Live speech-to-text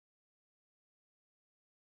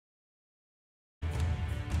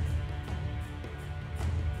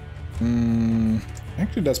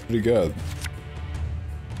Actually, that's pretty good.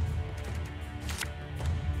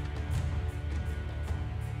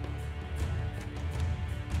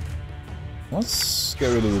 Let's get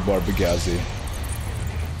rid of the Barbigazzi.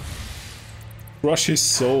 Crush his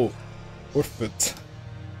soul. Worth it.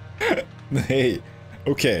 Hey,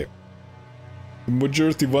 okay. The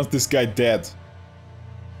majority wants this guy dead.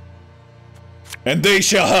 And they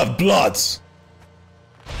shall have blood!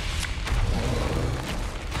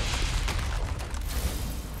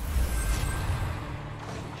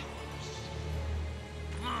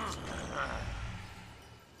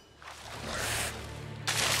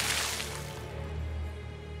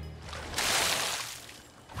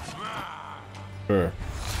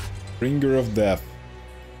 Bringer of Death.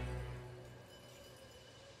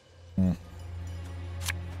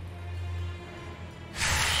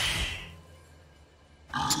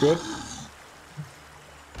 It's good.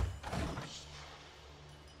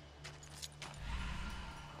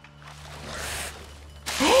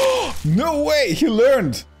 No way! He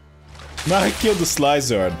learned! Now he killed the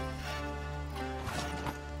Slyzard.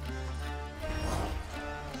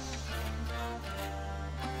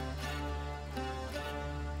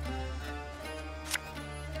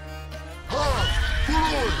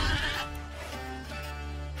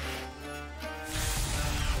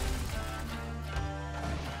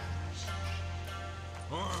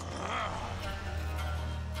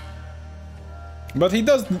 But he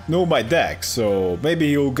does know my deck, so maybe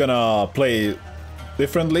he'll gonna play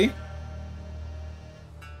differently.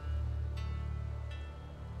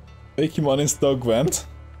 Make him uninstall Gwent.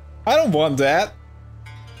 I don't want that.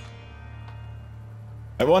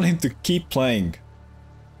 I want him to keep playing.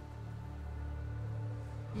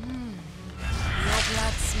 Your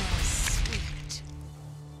blood smells sweet.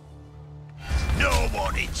 No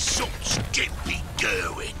one insults Gimpy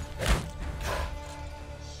Gerwin.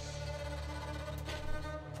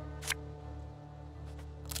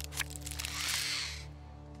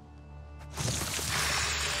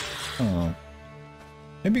 Oh.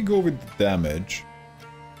 Maybe go with the damage.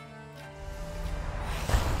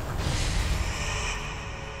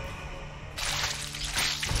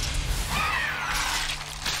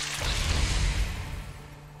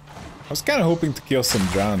 I was kind of hoping to kill some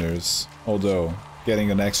drowners, although getting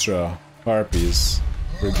an extra harpy is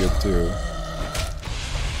pretty good too.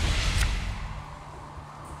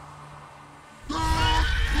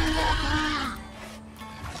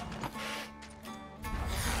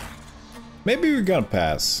 Maybe we're gonna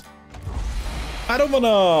pass. I don't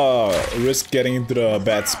wanna risk getting into the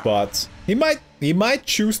bad spot. He might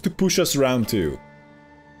choose to push us round 2.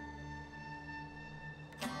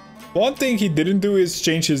 One thing he didn't do is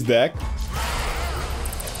change his deck.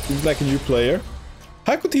 He's like a new player.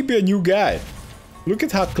 How could he be a new guy? Look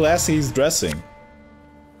at how classy he's dressing.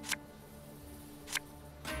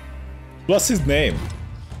 Plus his name.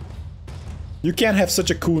 You can't have such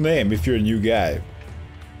a cool name if you're a new guy.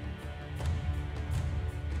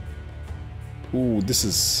 Ooh, this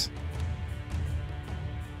is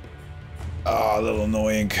a little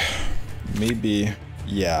annoying. Maybe,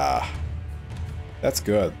 yeah, that's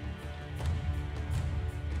good.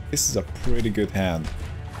 This is a pretty good hand.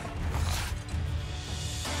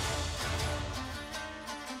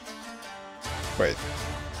 Wait.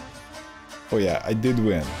 Oh yeah, I did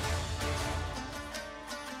win.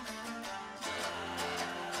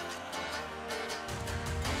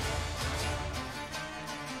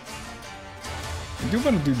 I do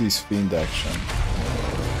want to do this fiend action.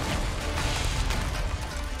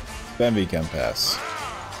 Then we can pass.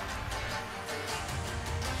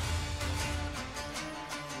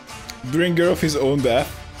 Bringer of his own death.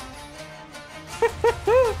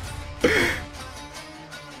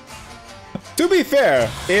 To be fair,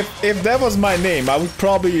 if that was my name, I would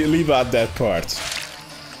probably leave out that part.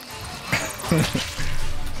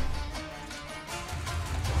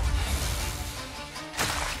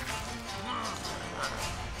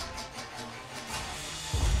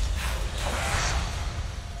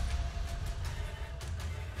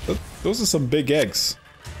 Those are some big eggs.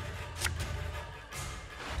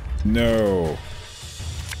 No.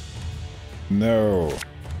 No.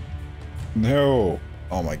 No.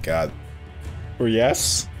 Oh my god. Or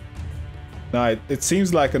yes? No, it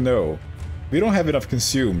seems like a no. We don't have enough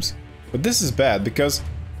consumes. But this is bad because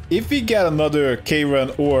if we get another K-Run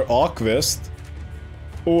or Alquist,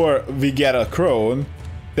 or we get a Crone,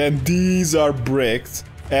 then these are bricked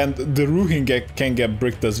and the Ruhin can get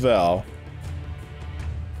bricked as well.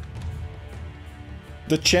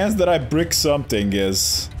 The chance that I brick something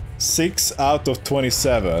is 6 out of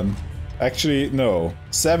 27. Actually, no.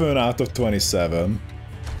 7 out of 27.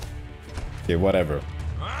 Okay, whatever.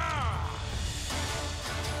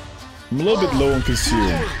 I'm a little bit low on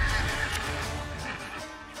consume.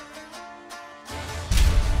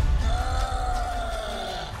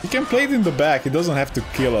 You can play it in the back, it doesn't have to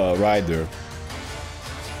kill a rider.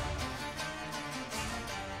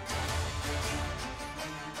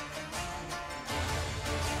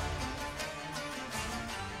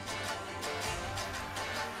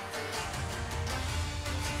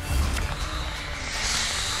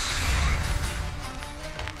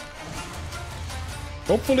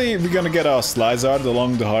 Hopefully we're gonna get our Slizard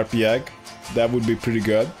along the Harpy Egg. That would be pretty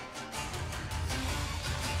good.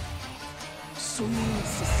 Soon,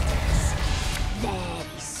 sisters.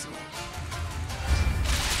 Very soon.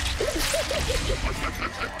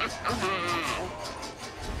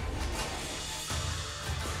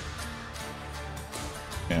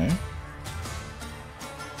 Okay.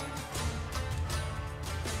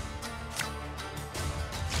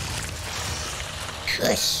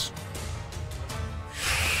 Kush.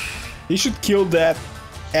 He should kill that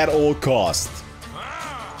at all cost.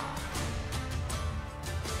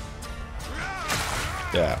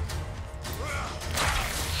 Yeah.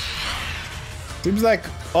 Seems like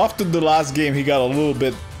after the last game he got a little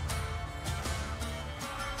bit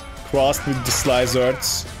crossed with the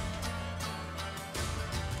Slizards.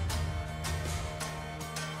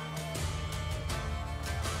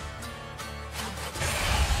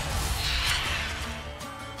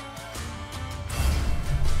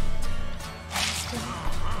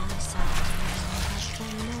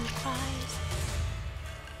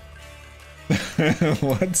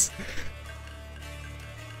 What?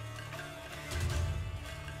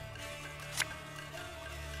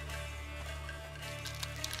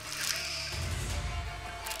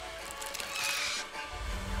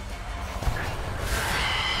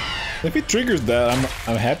 If it triggers that,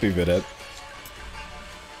 I'm happy with it.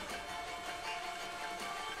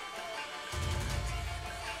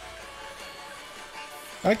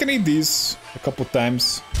 I can eat these a couple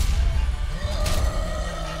times.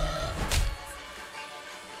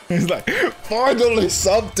 He's like, finally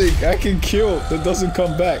something I can kill that doesn't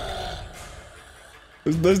come back.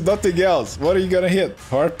 There's nothing else. What are you gonna hit?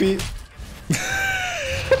 Harpy?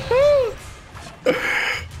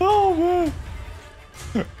 Oh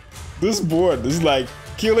man. This board is like,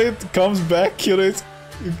 kill it, comes back, kill it,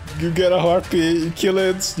 you get a Harpy, you kill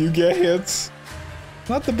it, you get hits.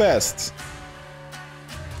 Not the best.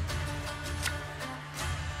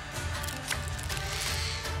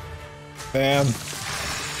 Man.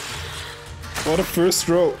 What a first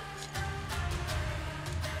row.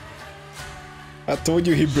 I told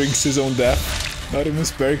you he brings his own death. Not even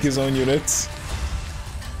sparing his own units.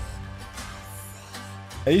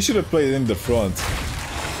 Hey, you should have played in the front.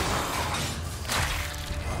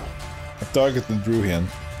 I targeted Druhian.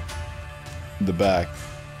 In the back.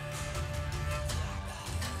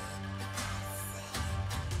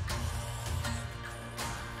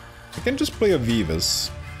 I can just play a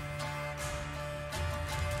Vivas.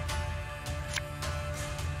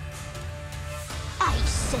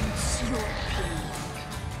 Sense your pain.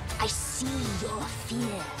 I see your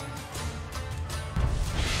fear.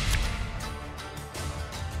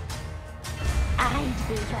 I'd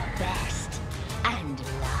be your best and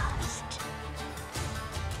last.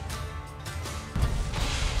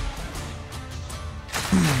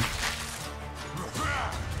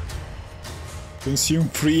 Consume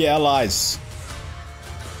 3 allies.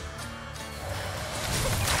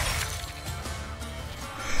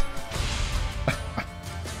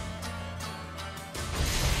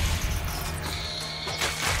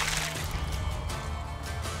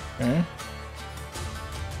 Okay.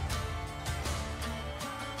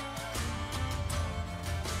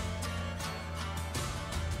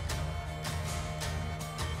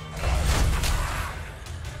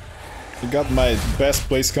 I got my best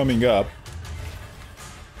place coming up.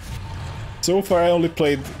 So far I only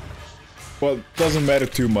played, well, doesn't matter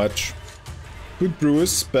too much. Good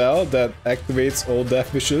Brewer's spell that activates all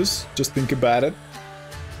Deathwishes, just think about it.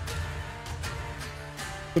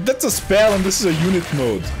 But that's a spell and this is a unit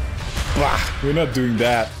mode. Bah, we're not doing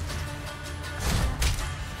that.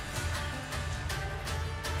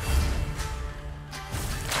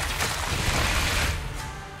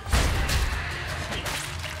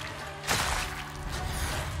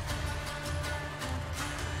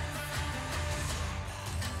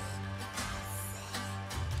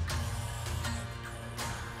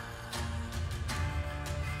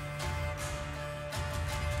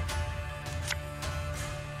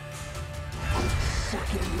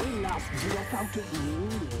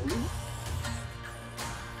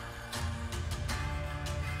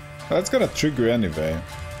 That's gonna trigger anyway.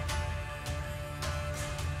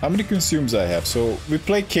 How many consumes I have? So we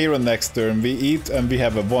play Kara next turn, we eat and we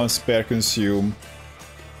have a 1 spare consume.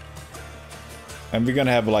 And we're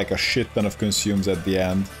gonna have like a shit ton of consumes at the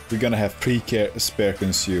end. We're gonna have 3 spare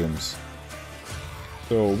consumes.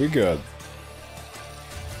 So we're good.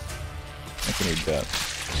 I can eat that.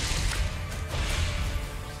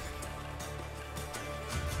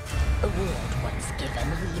 A word once given,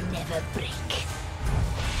 we never break.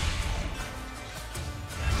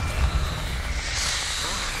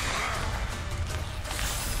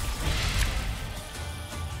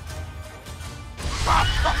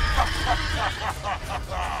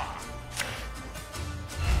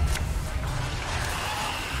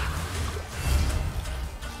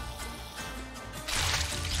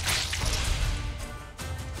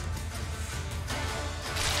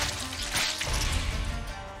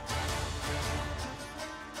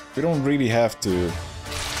 We don't really have to.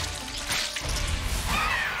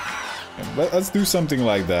 Let's do something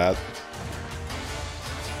like that.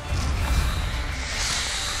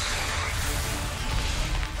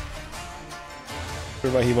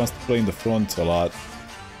 Why he wants to play in the front a lot.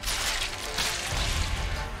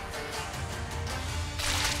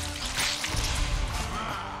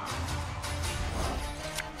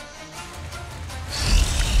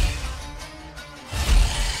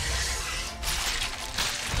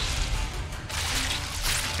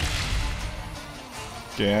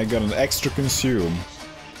 Okay, I got an extra consume.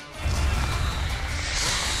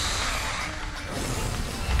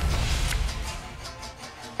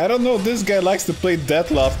 I don't know, this guy likes to play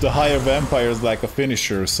Deathloft, the higher vampires, like a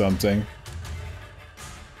finisher or something.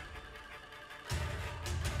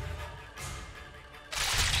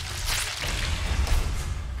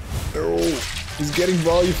 Oh, he's getting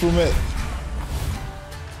value from it.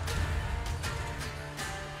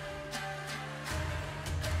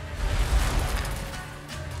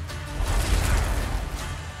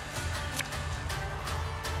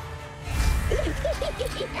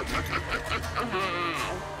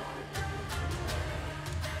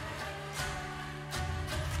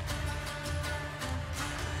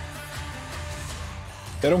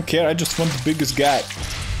 I don't care, I just want the biggest guy.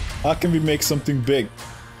 How can we make something big?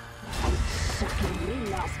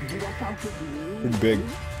 Pretty big.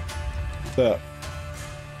 So,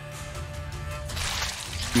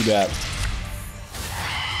 do that.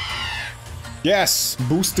 Yes!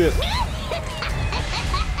 Boost it!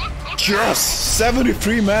 Yes!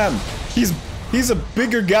 73 man! He's a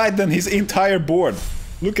bigger guy than his entire board.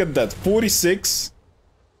 Look at that, 46.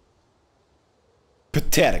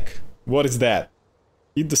 Pathetic. What is that?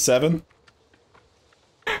 Eat the 7?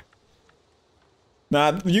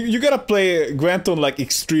 Nah, you gotta play Gwent on like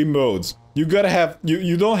extreme modes. You gotta have,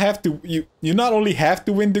 you don't have to, you not only have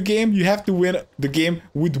to win the game, you have to win the game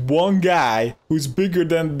with one guy who's bigger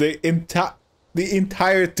than the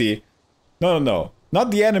entirety. No,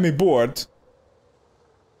 not the enemy board.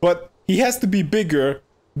 But he has to be bigger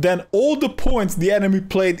than all the points the enemy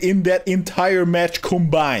played in that entire match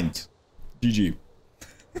combined. GG.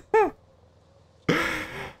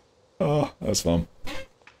 Oh, that's fun.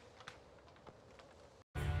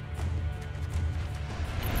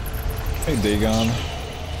 Hey, Dagon.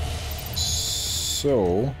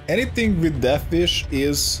 So, anything with Deathwish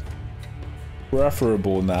is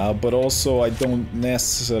preferable now, but also I don't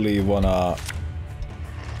necessarily wanna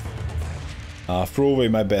throw away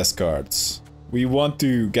my best cards. We want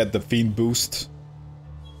to get the Fiend boost,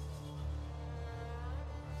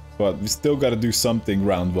 but we still gotta do something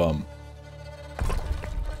round 1.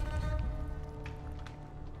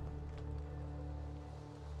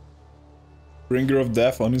 Bringer of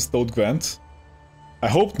Death uninstalled Gwent? I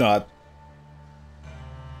hope not.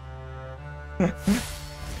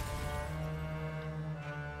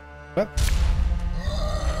 What?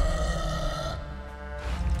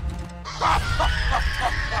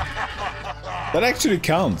 That actually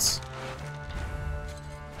counts.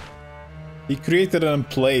 He created and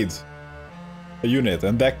played a unit,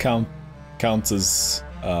 and that counts as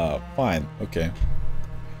fine. Okay.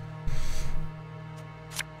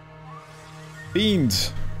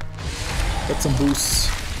 Fiend! Got some boosts.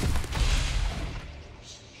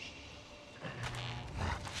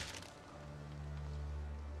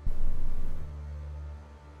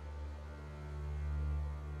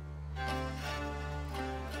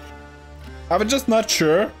 I was just not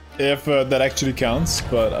sure if that actually counts,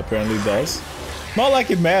 but apparently it does. Not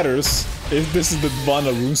like it matters if this is the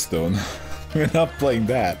Vana runestone. We're not playing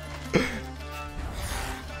that.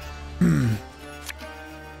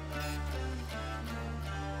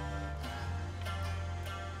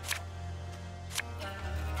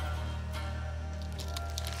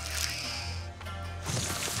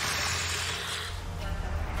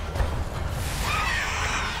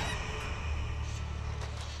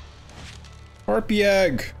 Harpy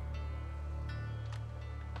egg!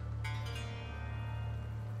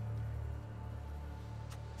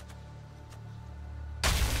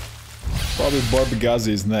 Probably Barbagazi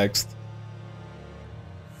is next.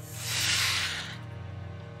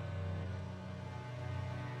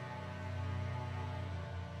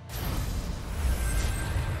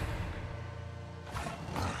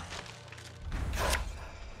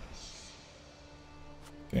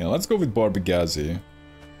 Okay, let's go with Barbagazi.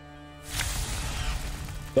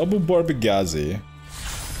 Double Barbagazi.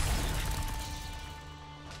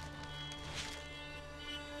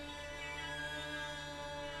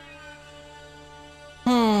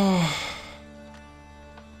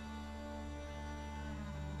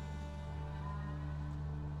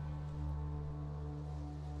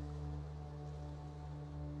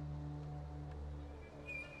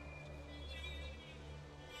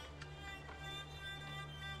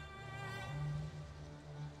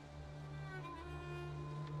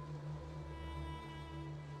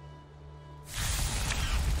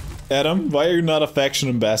 Adam, why are you not a faction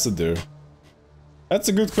ambassador? That's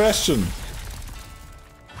a good question.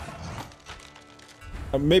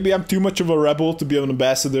 Maybe I'm too much of a rebel to be an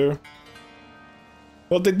ambassador.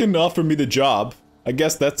 Well, they didn't offer me the job. I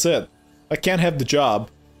guess that's it. I can't have the job.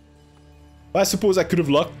 I suppose I could have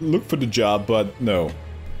looked for the job, but no.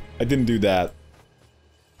 I didn't do that.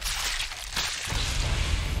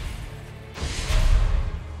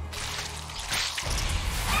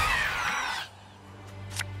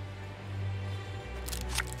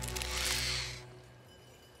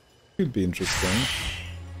 Could be interesting.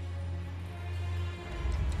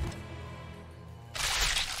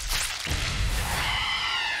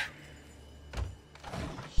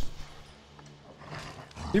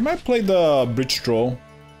 We might play the bridge troll.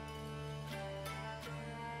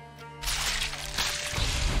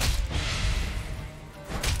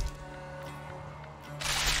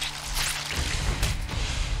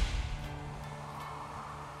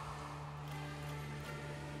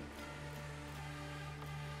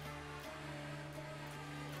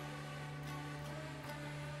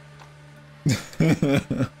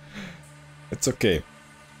 It's okay.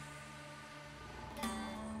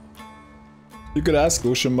 You could ask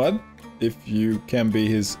Ocean Mud if you can be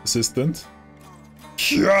his assistant.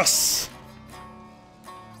 Yes!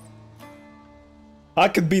 I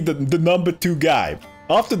could be the number 2 guy.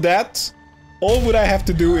 After that, all what I have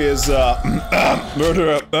to do is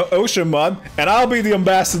murder Ocean Mud, and I'll be the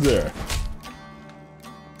ambassador.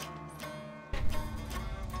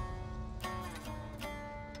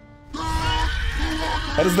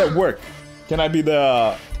 How does that work? Can I be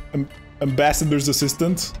the ambassador's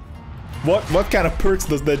assistant? What kind of perks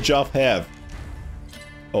does that job have?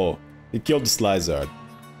 Oh, he killed the Slizard.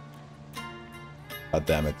 God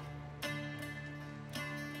damn it.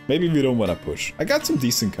 Maybe we don't want to push. I got some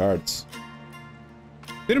decent cards.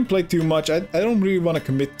 Didn't play too much. I don't really want to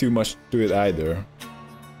commit too much to it either.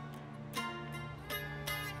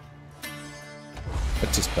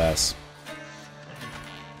 Let's just pass.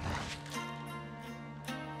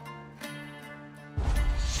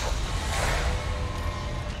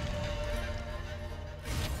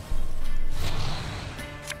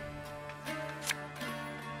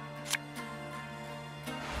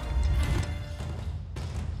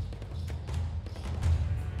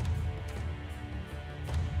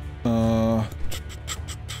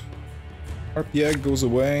 Yeah, goes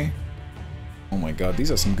away. Oh my god, these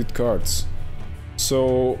are some good cards.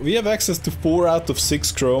 So, we have access to 4 out of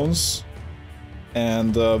 6 Crones.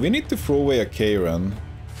 And we need to throw away a Karen.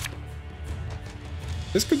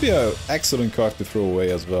 This could be an excellent card to throw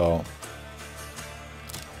away as well.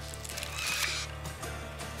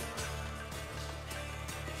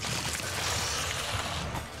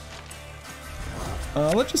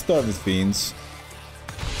 Let's just start with Fiends.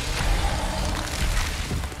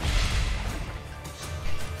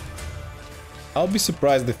 I'll be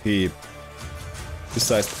surprised if he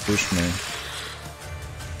decides to push me.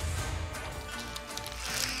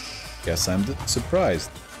 Guess I'm surprised.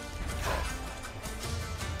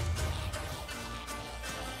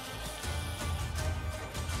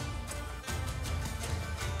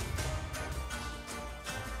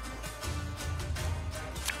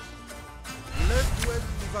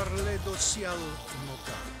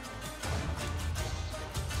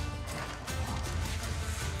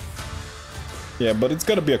 Yeah, but it's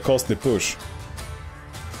gotta be a costly push.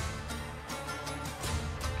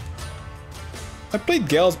 I played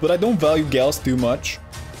Gals, but I don't value Gals too much.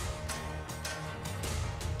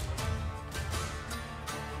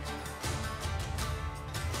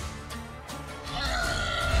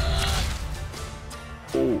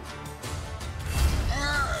 Oh.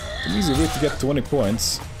 Easy way to get 20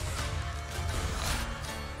 points.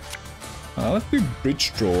 Let's do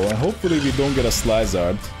bridge draw, and hopefully we don't get a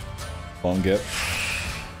Slizzard on it.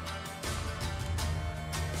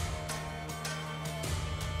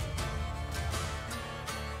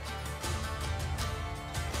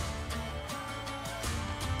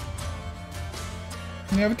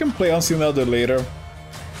 Yeah, we can play Unseen Elder later.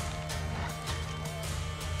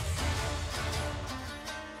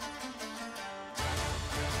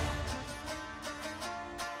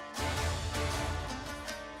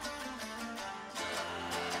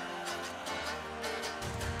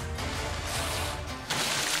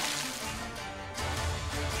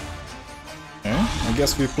 I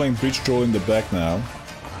guess we're playing bridge draw in the back now.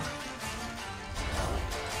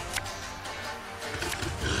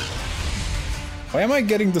 Why am I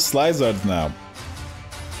getting the Slizzard now?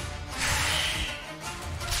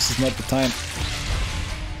 This is not the time.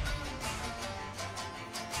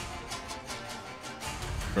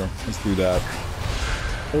 Sure, let's do that.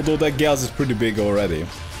 Although that Gals is pretty big already.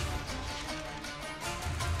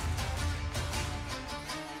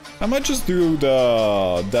 I might just do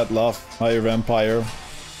the Deathwish Higher Vampire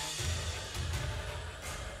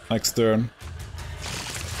next turn.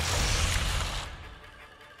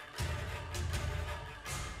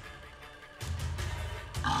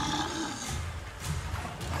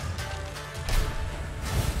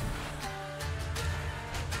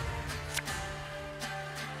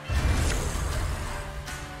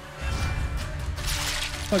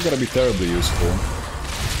 Not gonna be terribly useful.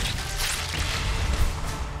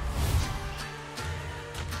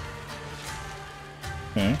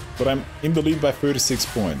 Okay, but I'm in the lead by 36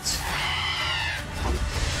 points.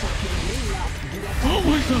 Oh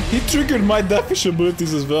my god, he triggered my Deathwish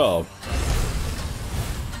abilities as well.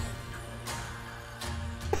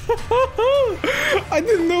 I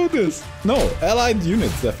didn't know this. No, allied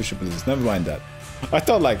units Deathwish abilities, never mind that. I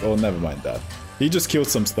thought like, oh, never mind that. He just killed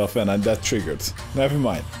some stuff and that triggered. Never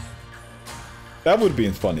mind. That would be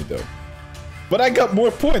funny though. But I got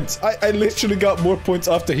more points. I literally got more points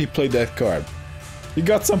after he played that card. He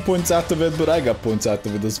got some points out of it, but I got points out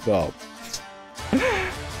of it as well.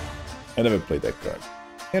 I never played that card.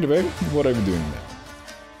 Anyway, what are we doing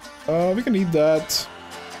now? We can eat that.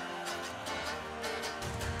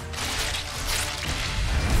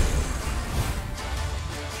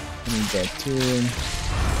 Need that too.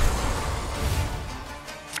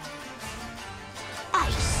 I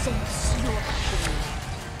sense your pain.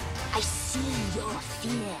 I see your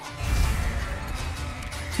fear.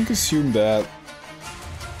 I can assume that.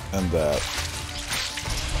 And that.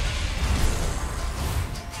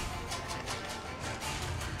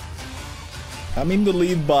 I'm in the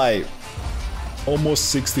lead by almost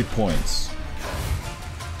 60 points.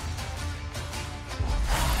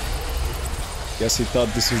 Guess he thought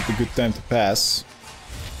this was the good time to pass.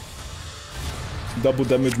 Double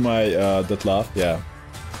damage my Deathwish, yeah.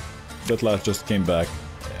 Deathwish just came back.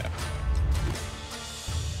 Yeah.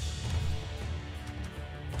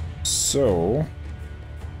 So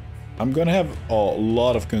I'm gonna have a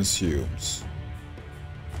lot of consumes.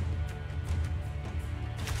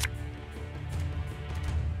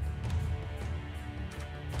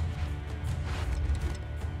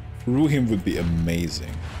 Ruhim would be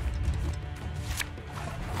amazing.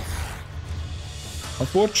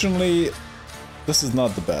 Unfortunately, this is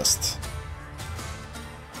not the best.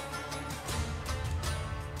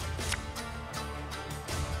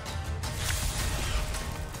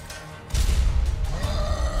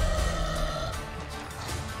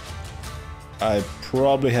 I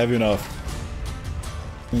probably have enough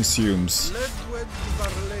consumes.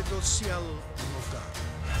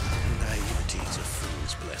 Naivety's a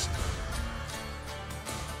fool's blessing.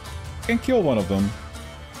 I can kill one of them.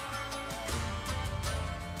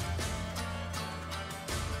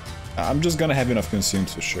 I'm just gonna have enough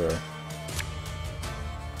consumes for sure.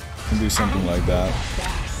 Can do something like that.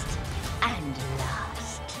 Best and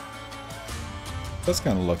last. That's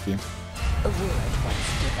kind of lucky. A word once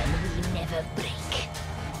given we never break.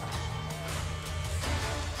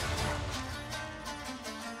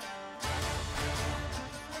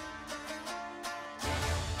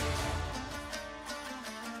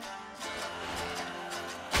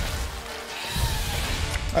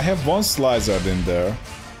 I have one Slizzard in there.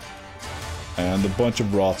 And a bunch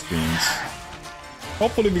of Wrath Fiends.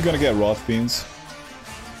 Hopefully we're gonna get Wrath Fiends.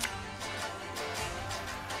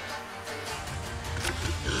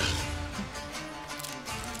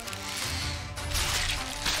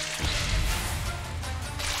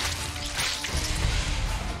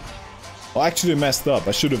 Oh, I actually messed up.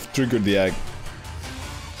 I should have triggered the egg.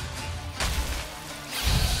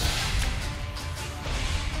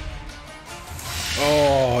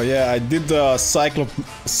 yeah, I did the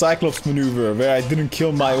Cyclops maneuver where I didn't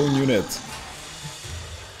kill my own unit.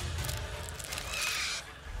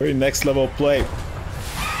 Very next level play.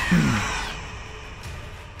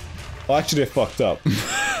 Oh, actually I fucked up.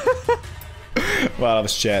 While I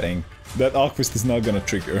was chatting. That Alquist is not gonna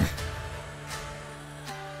trigger.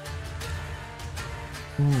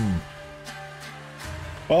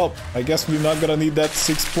 Well, I guess we're not gonna need that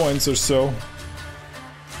 6 points or so.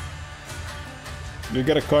 You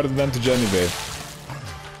get a card advantage anyway.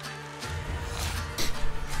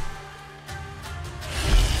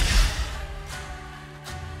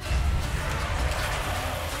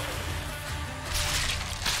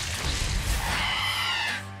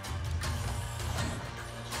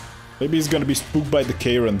 Maybe he's gonna be spooked by the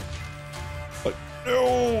Karen. Like,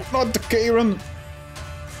 no, not the Karen!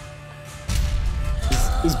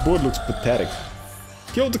 This board looks pathetic.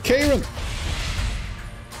 Kill the Karen!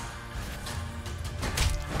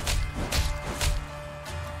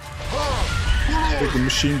 Take the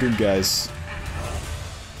machine gun guys.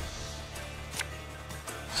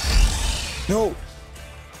 No!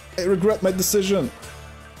 I regret my decision.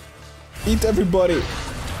 Eat everybody!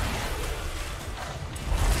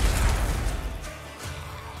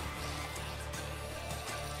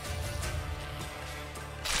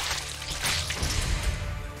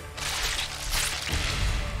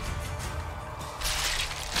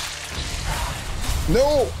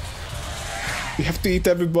 No! We have to eat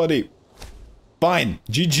everybody. Fine.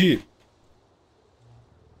 GG.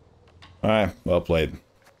 Alright, well played.